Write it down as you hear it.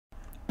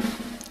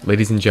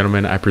Ladies and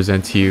gentlemen, I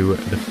present to you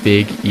the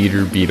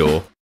Figeater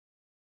Beetle.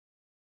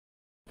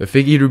 The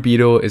Figeater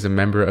Beetle is a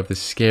member of the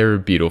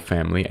scarab beetle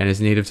family and is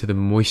native to the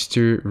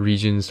moister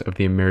regions of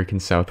the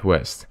American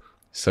Southwest,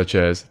 such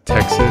as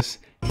Texas,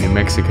 New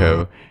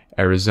Mexico,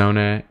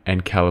 Arizona,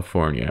 and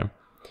California.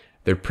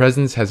 Their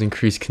presence has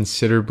increased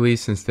considerably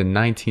since the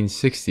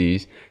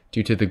 1960s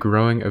due to the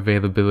growing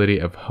availability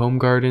of home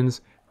gardens,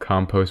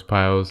 compost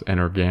piles, and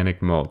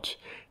organic mulch.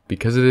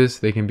 Because of this,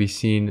 they can be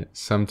seen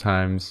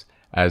sometimes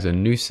as a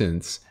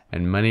nuisance,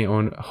 and many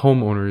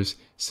homeowners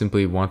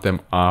simply want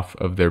them off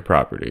of their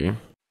property.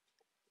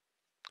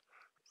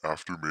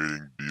 After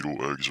mating,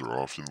 beetle eggs are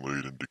often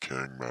laid in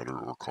decaying matter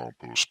or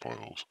compost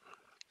piles.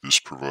 This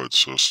provides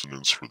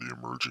sustenance for the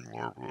emerging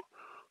larvae.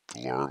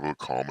 The larvae,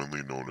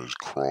 commonly known as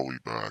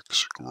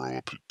crawlybacks, grow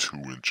up to 2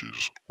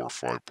 inches or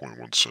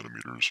 5.1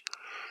 centimeters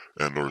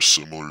and are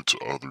similar to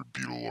other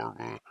beetle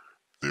larvae.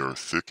 They are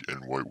thick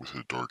and white with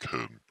a dark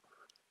head.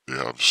 They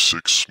have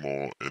 6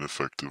 small,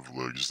 ineffective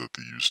legs that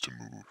they use to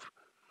move.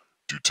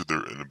 Due to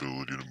their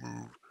inability to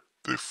move,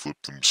 they flip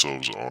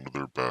themselves onto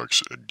their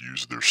backs and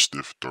use their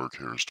stiff dark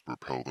hairs to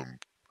propel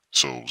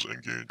themselves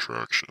and gain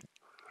traction.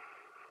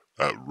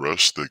 At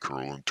rest, they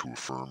curl into a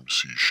firm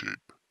C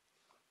shape.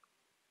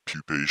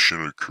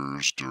 Pupation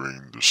occurs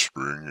during the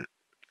spring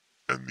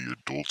and the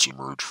adults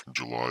emerge from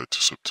July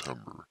to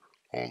September,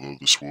 although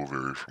this will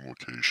vary from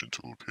location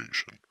to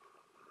location.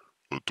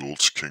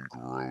 Adults can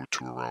grow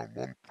to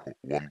around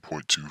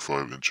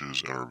 1.25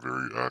 inches and are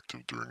very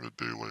active during the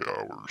daylight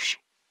hours.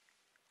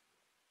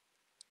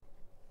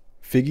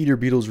 Fig-eater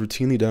beetles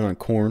routinely die on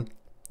corn,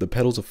 the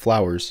petals of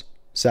flowers,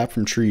 sap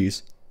from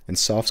trees, and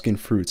soft-skinned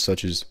fruits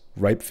such as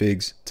ripe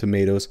figs,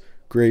 tomatoes,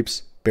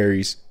 grapes,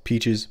 berries,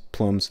 peaches,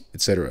 plums,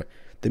 etc.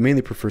 They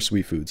mainly prefer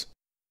sweet foods.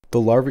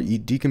 The larvae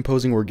eat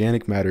decomposing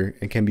organic matter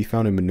and can be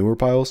found in manure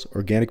piles,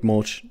 organic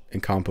mulch,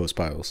 and compost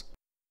piles.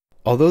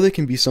 Although they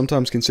can be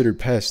sometimes considered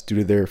pests due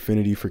to their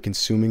affinity for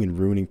consuming and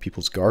ruining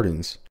people's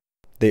gardens,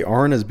 they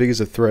aren't as big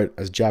as a threat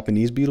as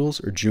Japanese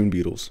beetles or June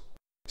beetles.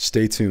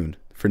 Stay tuned,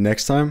 for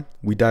next time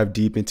we dive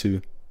deep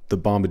into the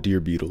bombardier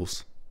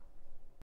beetles.